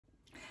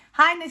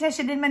Hi,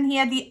 Natasha Denman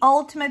here, the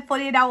Ultimate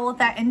 48-Hour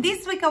Author. And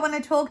this week I want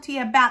to talk to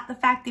you about the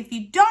fact if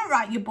you don't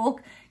write your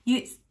book,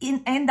 you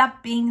end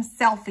up being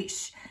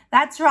selfish.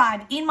 That's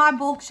right. In my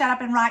book, Shut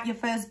Up and Write Your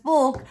First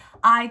Book,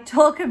 I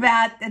talk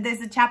about,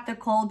 there's a chapter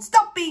called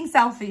Stop Being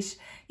Selfish.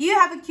 You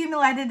have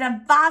accumulated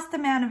a vast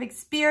amount of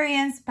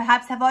experience,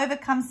 perhaps have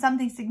overcome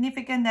something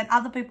significant that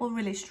other people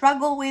really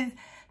struggle with.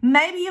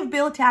 Maybe you've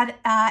built out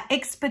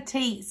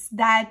expertise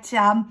that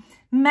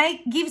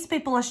gives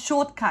people a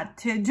shortcut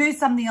to do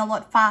something a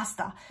lot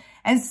faster.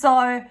 And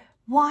so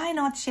why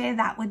not share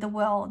that with the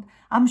world?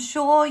 I'm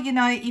sure,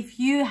 if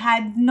you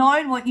had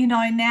known what you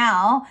know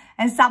now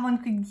and someone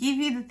could give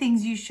you the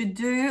things you should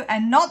do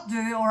and not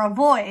do or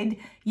avoid,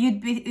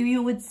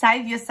 you would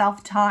save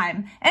yourself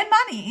time and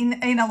money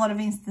in a lot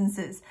of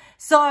instances.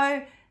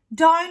 So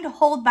don't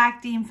hold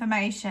back the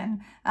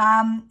information.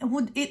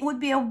 It would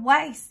be a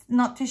waste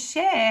not to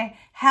share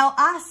how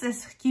us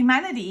as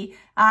humanity,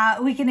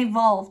 we can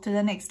evolve to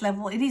the next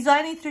level. It is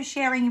only through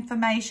sharing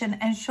information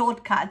and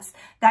shortcuts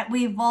that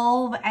we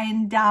evolve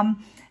and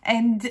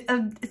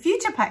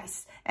future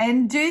pace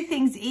and do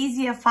things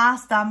easier,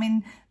 faster. I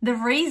mean, the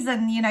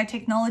reason,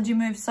 technology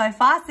moves so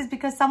fast is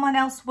because someone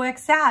else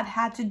works out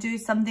how to do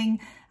something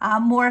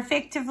more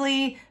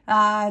effectively,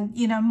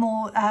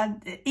 more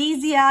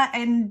easier,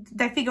 and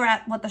they figure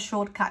out what the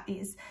shortcut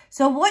is.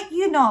 So what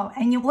you know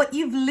and what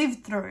you've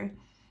lived through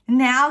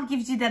now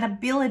gives you that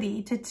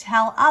ability to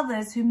tell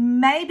others who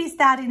may be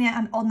starting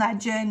out on that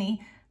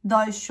journey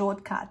those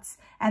shortcuts,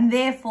 and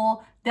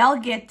therefore they'll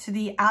get to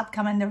the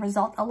outcome and the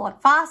result a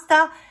lot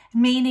faster,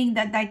 meaning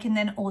that they can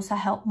then also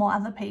help more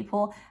other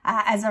people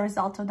as a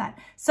result of that.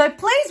 So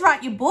please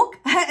write your book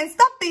and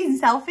stop being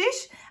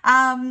selfish.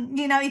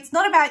 It's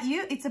not about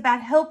you, it's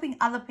about helping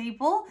other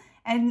people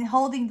and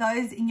holding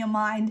those in your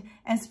mind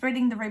and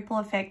spreading the ripple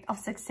effect of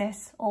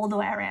success all the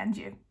way around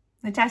you.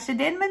 Natasha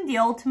Denman, the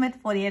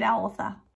Ultimate 48-Hour Author.